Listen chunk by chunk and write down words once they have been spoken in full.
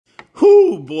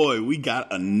Woo, boy, we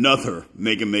got another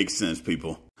Make It Make Sense,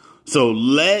 people. So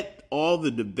let all the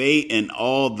debate and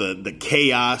all the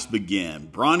chaos begin.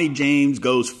 Bronny James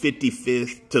goes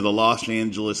 55th to the Los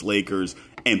Angeles Lakers,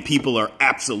 and people are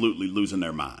absolutely losing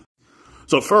their mind.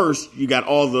 So first, you got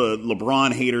all the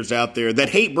LeBron haters out there that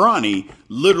hate Bronny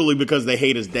literally because they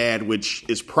hate his dad, which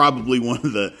is probably one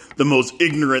of the most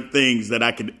ignorant things that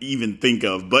I could even think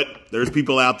of. But there's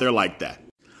people out there like that.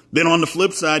 Then on the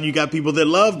flip side, you got people that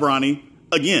love Bronny.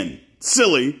 Again,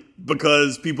 silly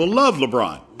because people love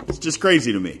LeBron. It's just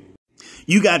crazy to me.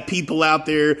 You got people out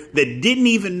there that didn't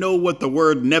even know what the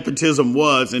word nepotism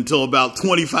was until about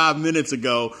 25 minutes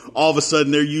ago. All of a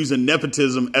sudden, they're using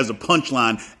nepotism as a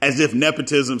punchline, as if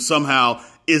nepotism somehow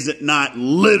isn't not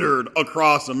littered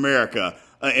across America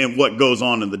and what goes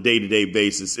on the day-to-day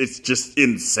basis. It's just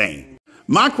insane.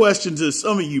 My question to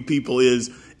some of you people is,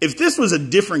 if this was a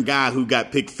different guy who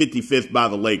got picked 55th by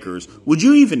the Lakers, would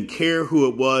you even care who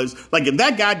it was? Like, if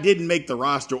that guy didn't make the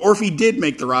roster, or if he did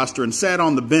make the roster and sat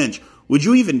on the bench, would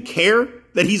you even care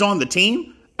that he's on the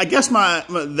team? I guess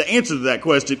the answer to that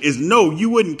question is no,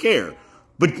 you wouldn't care.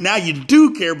 But now you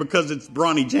do care because it's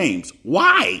Bronny James.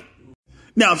 Why?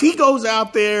 Now, if he goes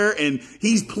out there and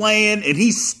he's playing and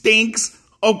he stinks,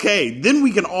 okay, then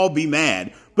we can all be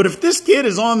mad. But if this kid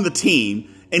is on the team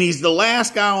and he's the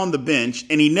last guy on the bench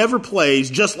and he never plays,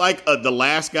 just like the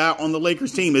last guy on the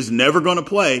Lakers team is never going to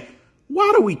play,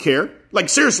 why do we care? Like,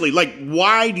 seriously, like,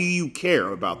 why do you care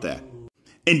about that?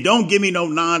 And don't give me no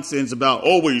nonsense about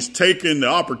always taking the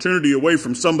opportunity away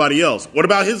from somebody else. What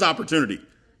about his opportunity?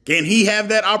 Can he have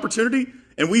that opportunity?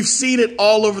 And we've seen it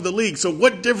all over the league. So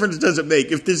what difference does it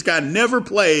make if this guy never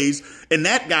plays and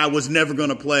that guy was never going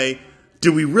to play?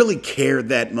 Do we really care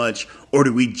that much, or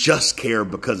do we just care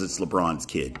because it's LeBron's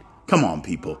kid? Come on,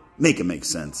 people. Make it make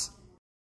sense.